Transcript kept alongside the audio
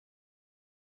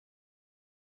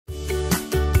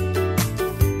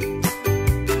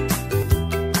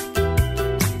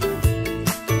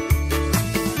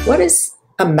What does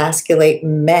emasculate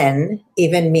men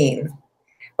even mean?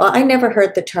 Well, I never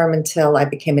heard the term until I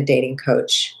became a dating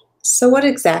coach. So, what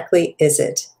exactly is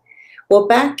it? Well,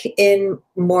 back in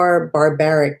more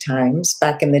barbaric times,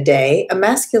 back in the day,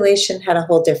 emasculation had a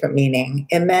whole different meaning.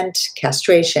 It meant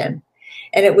castration,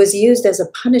 and it was used as a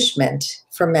punishment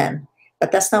for men.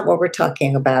 But that's not what we're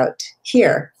talking about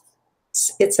here.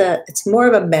 It's more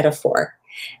of a metaphor.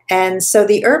 And so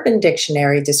the Urban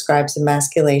Dictionary describes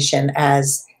emasculation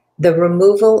as the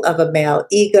removal of a male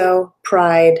ego,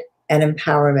 pride, and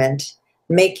empowerment,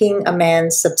 making a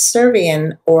man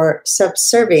subservient or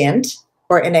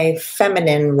in a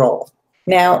feminine role.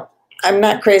 Now, I'm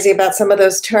not crazy about some of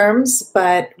those terms,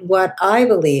 but what I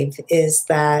believe is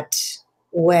that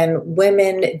when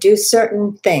women do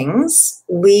certain things,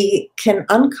 we can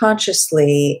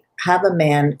unconsciously have a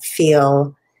man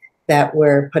feel that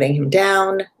we're putting him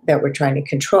down, that we're trying to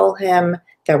control him,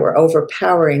 that we're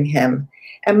overpowering him.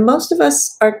 And most of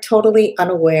us are totally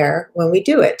unaware when we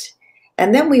do it.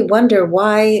 And then we wonder,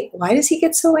 why does he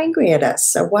get so angry at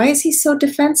us? Or why is he so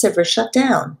defensive or shut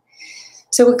down?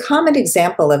 So a common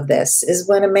example of this is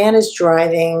when a man is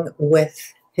driving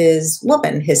with his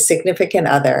woman, his significant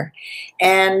other,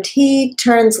 and he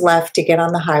turns left to get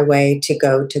on the highway to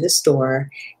go to the store.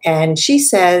 And she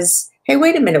says, "Hey,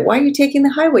 wait a minute, why are you taking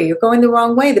the highway? You're going the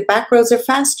wrong way. The back roads are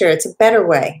faster. It's a better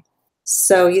way."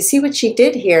 So you see what she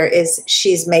did here is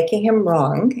she's making him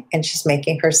wrong and she's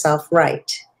making herself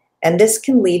right. And this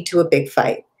can lead to a big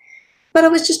fight. "But I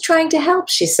was just trying to help,"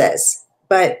 she says.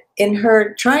 But in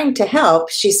her trying to help,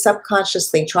 she's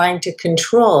subconsciously trying to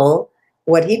control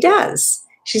what he does.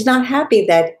 She's not happy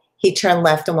that he turned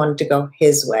left and wanted to go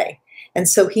his way. And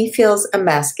so he feels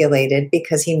emasculated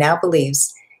because he now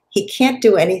believes he can't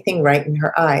do anything right in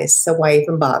her eyes. So why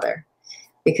even bother?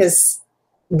 Because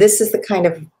this is the kind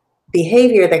of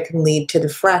behavior that can lead to the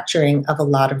fracturing of a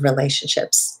lot of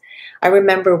relationships. I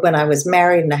remember when I was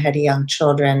married and I had young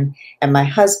children, and my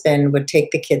husband would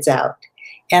take the kids out.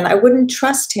 And I wouldn't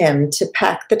trust him to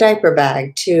pack the diaper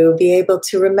bag, to be able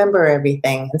to remember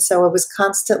everything. And so I was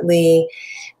constantly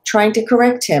trying to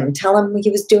correct him, tell him he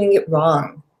was doing it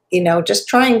wrong, just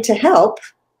trying to help,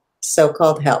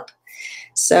 so-called help.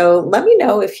 So let me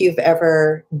know if you've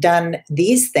ever done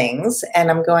these things. And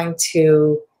I'm going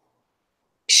to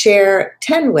share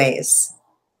 10 ways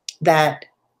that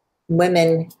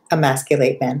women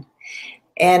emasculate men.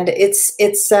 And it's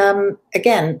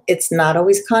again, it's not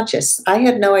always conscious. I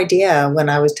had no idea when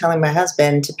I was telling my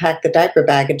husband to pack the diaper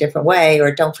bag a different way,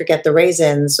 or don't forget the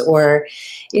raisins, or,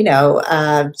 you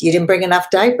didn't bring enough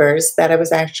diapers, that I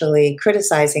was actually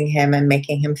criticizing him and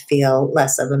making him feel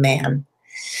less of a man.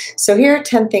 So here are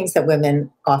 10 things that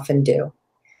women often do.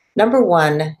 Number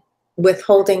one,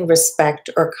 withholding respect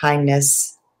or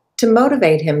kindness to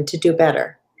motivate him to do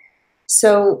better.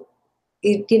 So,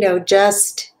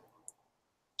 just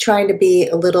trying to be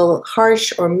a little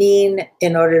harsh or mean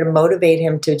in order to motivate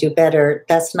him to do better,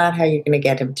 that's not how you're going to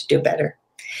get him to do better.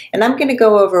 And I'm going to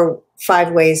go over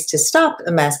 5 ways to stop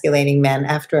emasculating men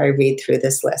after I read through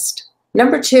this list.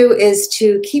 Number 2 is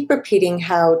to keep repeating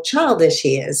how childish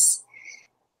he is.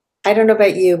 I don't know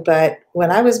about you, but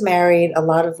when I was married, a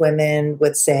lot of women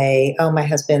would say, "Oh, my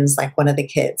husband's like one of the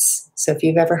kids." So if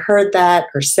you've ever heard that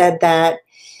or said that,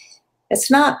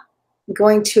 it's not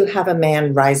going to have a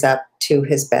man rise up to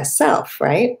his best self,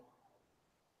 right?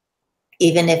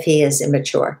 Even if he is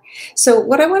immature. So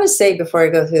what I want to say before I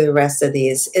go through the rest of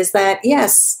these is that,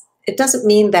 yes, it doesn't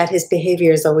mean that his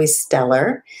behavior is always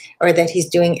stellar or that he's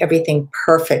doing everything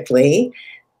perfectly,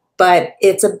 but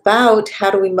it's about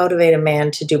how do we motivate a man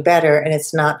to do better, and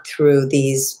it's not through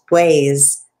these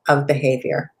ways of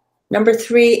behavior. Number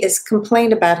 3 is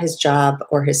complain about his job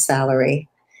or his salary.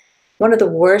 One of the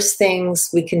worst things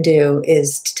we can do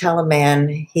is to tell a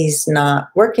man he's not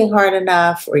working hard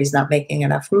enough, or he's not making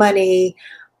enough money,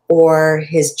 or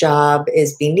his job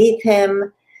is beneath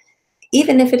him,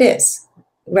 even if it is,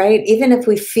 right? Even if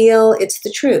we feel it's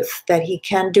the truth, that he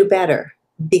can do better.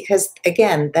 Because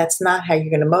again, that's not how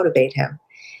you're going to motivate him.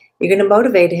 You're going to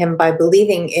motivate him by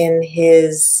believing in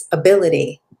his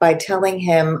ability, by telling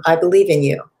him, "I believe in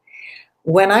you."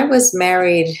 When I was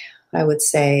married, I would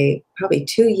say probably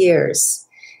 2 years,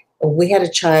 we had a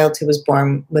child who was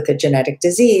born with a genetic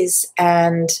disease,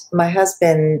 and my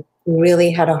husband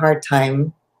really had a hard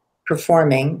time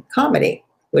performing comedy,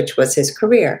 which was his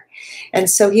career. And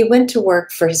so he went to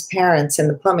work for his parents in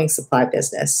the plumbing supply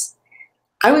business.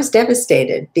 I was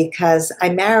devastated because I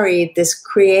married this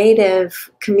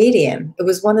creative comedian. It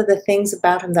was one of the things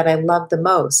about him that I loved the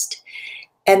most.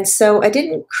 And so I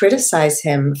didn't criticize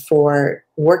him for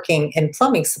working in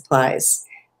plumbing supplies,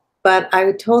 but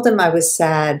I told him I was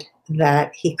sad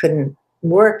that he couldn't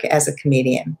work as a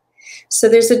comedian. So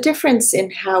there's a difference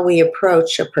in how we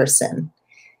approach a person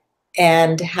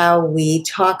and how we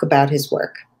talk about his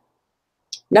work.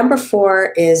 Number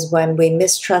 4 is when we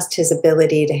mistrust his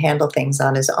ability to handle things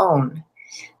on his own.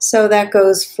 So that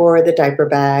goes for the diaper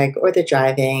bag or the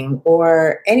driving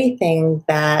or anything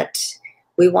that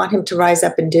we want him to rise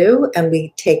up and do and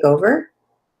we take over.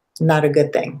 Not a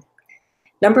good thing.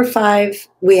 Number 5,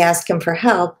 we ask him for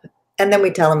help and then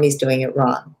we tell him he's doing it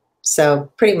wrong.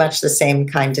 So pretty much the same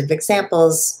kind of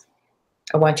examples.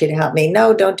 I want you to help me.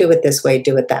 No, don't do it this way,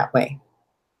 do it that way.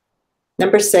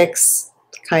 Number 6,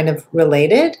 kind of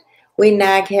related, we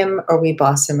nag him or we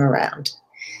boss him around.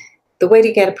 The way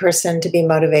to get a person to be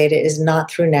motivated is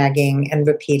not through nagging and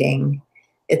repeating.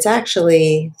 It's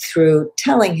actually through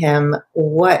telling him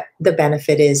what the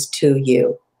benefit is to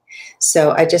you.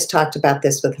 So I just talked about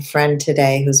this with a friend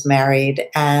today who's married,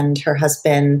 and her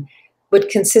husband would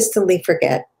consistently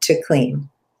forget to clean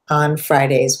on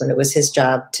Fridays when it was his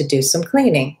job to do some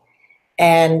cleaning.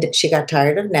 And she got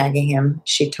tired of nagging him.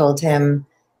 She told him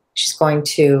she's going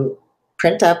to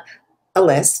print up a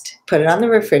list, put it on the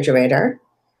refrigerator,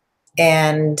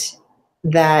 and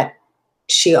that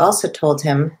she also told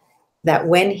him that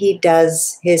when he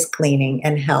does his cleaning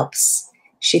and helps,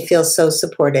 she feels so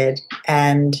supported,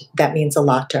 and that means a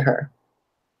lot to her.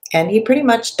 And he pretty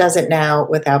much does it now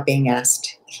without being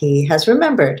asked. He has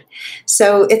remembered.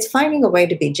 So it's finding a way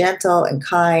to be gentle and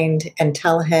kind and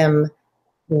tell him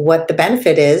what the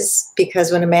benefit is,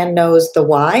 because when a man knows the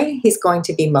why, he's going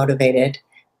to be motivated,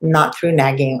 not through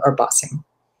nagging or bossing.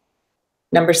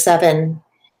 Number 7,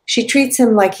 she treats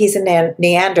him like he's a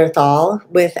Neanderthal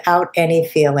without any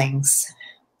feelings.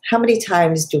 How many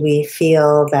times do we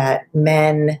feel that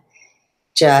men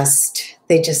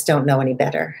they just don't know any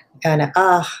better? And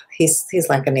he's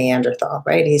like a Neanderthal,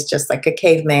 right? He's just like a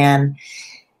caveman.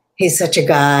 He's such a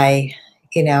guy,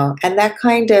 and that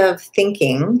kind of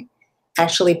thinking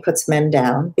actually puts men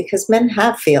down, because men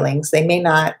have feelings. They may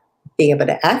not be able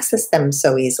to access them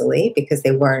so easily because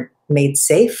they weren't made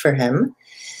safe for him.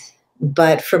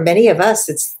 But for many of us,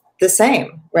 it's the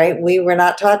same, right? We were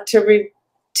not taught to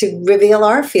reveal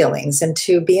our feelings and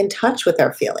to be in touch with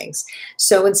our feelings.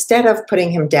 So instead of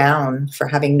putting him down for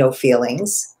having no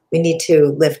feelings, we need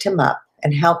to lift him up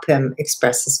and help him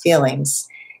express his feelings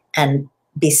and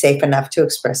be safe enough to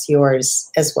express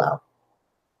yours as well.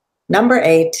 Number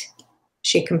 8,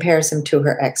 she compares him to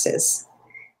her exes.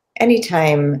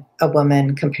 Anytime a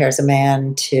woman compares a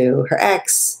man to her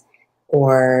ex,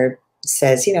 or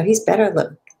says,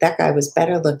 that guy was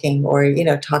better looking, or,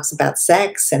 talks about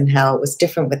sex and how it was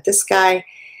different with this guy,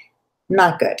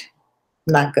 not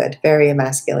good, very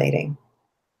emasculating.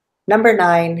 Number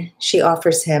 9, she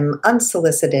offers him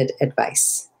unsolicited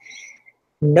advice.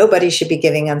 Nobody should be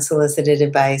giving unsolicited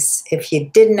advice. If you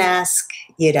didn't ask,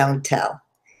 you don't tell.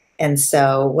 And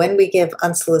so when we give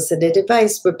unsolicited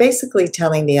advice, we're basically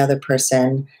telling the other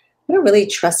person, I don't really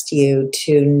trust you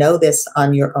to know this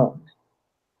on your own.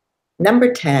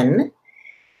 Number 10,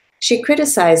 she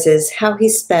criticizes how he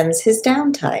spends his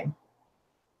downtime.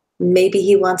 Maybe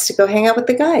he wants to go hang out with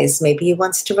the guys. Maybe he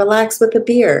wants to relax with a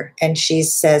beer. And she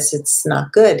says it's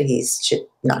not good. He should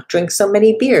not drink so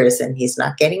many beers, and he's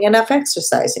not getting enough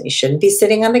exercise, and he shouldn't be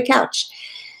sitting on the couch.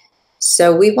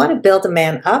 So we want to build a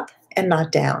man up and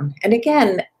not down. And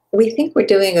again, we think we're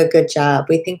doing a good job.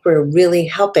 We think we're really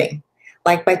helping.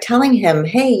 Like by telling him,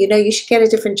 hey, you should get a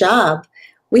different job,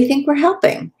 we think we're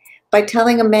helping. By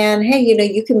telling a man, hey,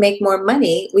 you can make more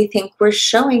money, we think we're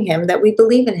showing him that we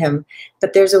believe in him.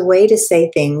 But there's a way to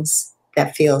say things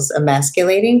that feels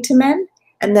emasculating to men,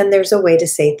 and then there's a way to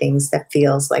say things that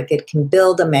feels like it can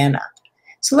build a man up.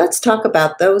 So let's talk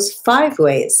about those 5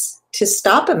 ways to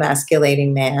stop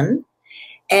emasculating men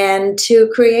and to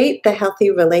create the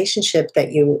healthy relationship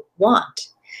that you want.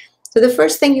 So the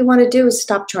first thing you want to do is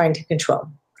stop trying to control.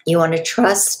 You want to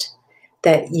trust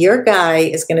that your guy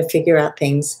is going to figure out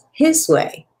things his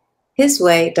way. His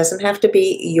way doesn't have to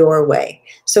be your way.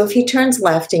 So if he turns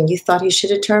left and you thought he should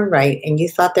have turned right, and you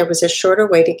thought there was a shorter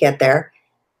way to get there,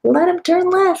 let him turn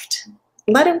left.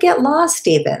 Let him get lost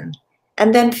even,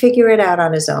 and then figure it out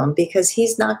on his own, because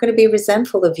he's not going to be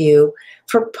resentful of you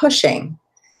for pushing.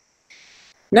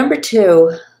 Number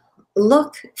 2,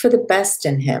 look for the best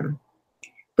in him.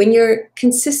 When you're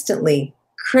consistently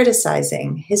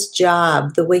criticizing his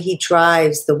job, the way he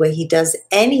drives, the way he does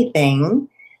anything,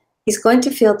 he's going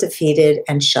to feel defeated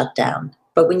and shut down.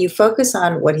 But when you focus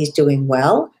on what he's doing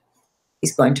well,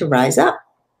 he's going to rise up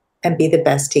and be the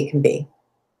best he can be.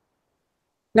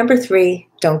 Number 3,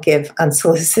 don't give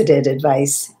unsolicited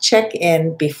advice. Check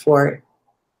in before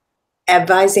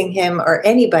advising him or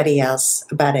anybody else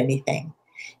about anything.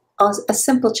 A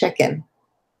simple check-in.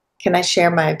 Can I share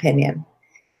my opinion?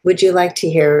 Would you like to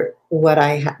hear what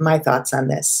my thoughts on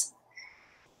this?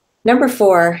 Number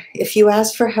 4, if you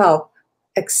ask for help,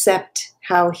 accept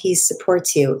how he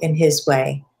supports you in his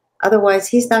way. Otherwise,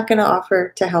 he's not going to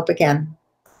offer to help again.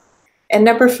 And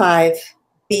number 5,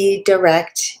 be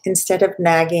direct instead of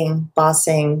nagging,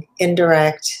 bossing,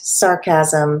 indirect,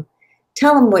 sarcasm.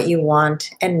 Tell him what you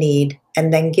want and need,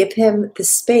 and then give him the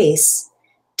space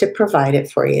to provide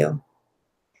it for you.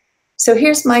 So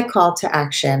here's my call to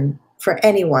action for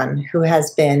anyone who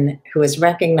has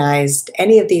recognized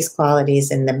any of these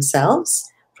qualities in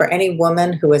themselves, for any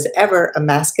woman who has ever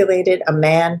emasculated a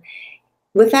man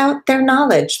without their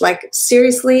knowledge. Like,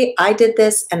 seriously, I did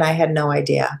this and I had no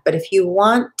idea. But if you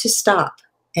want to stop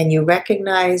and you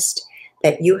recognized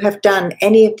that you have done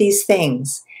any of these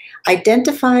things,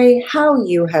 identify how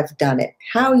you have done it,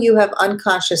 how you have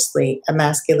unconsciously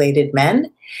emasculated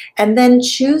men, and then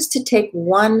choose to take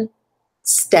one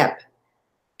step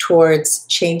towards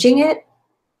changing it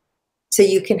so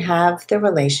you can have the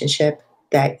relationship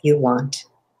that you want.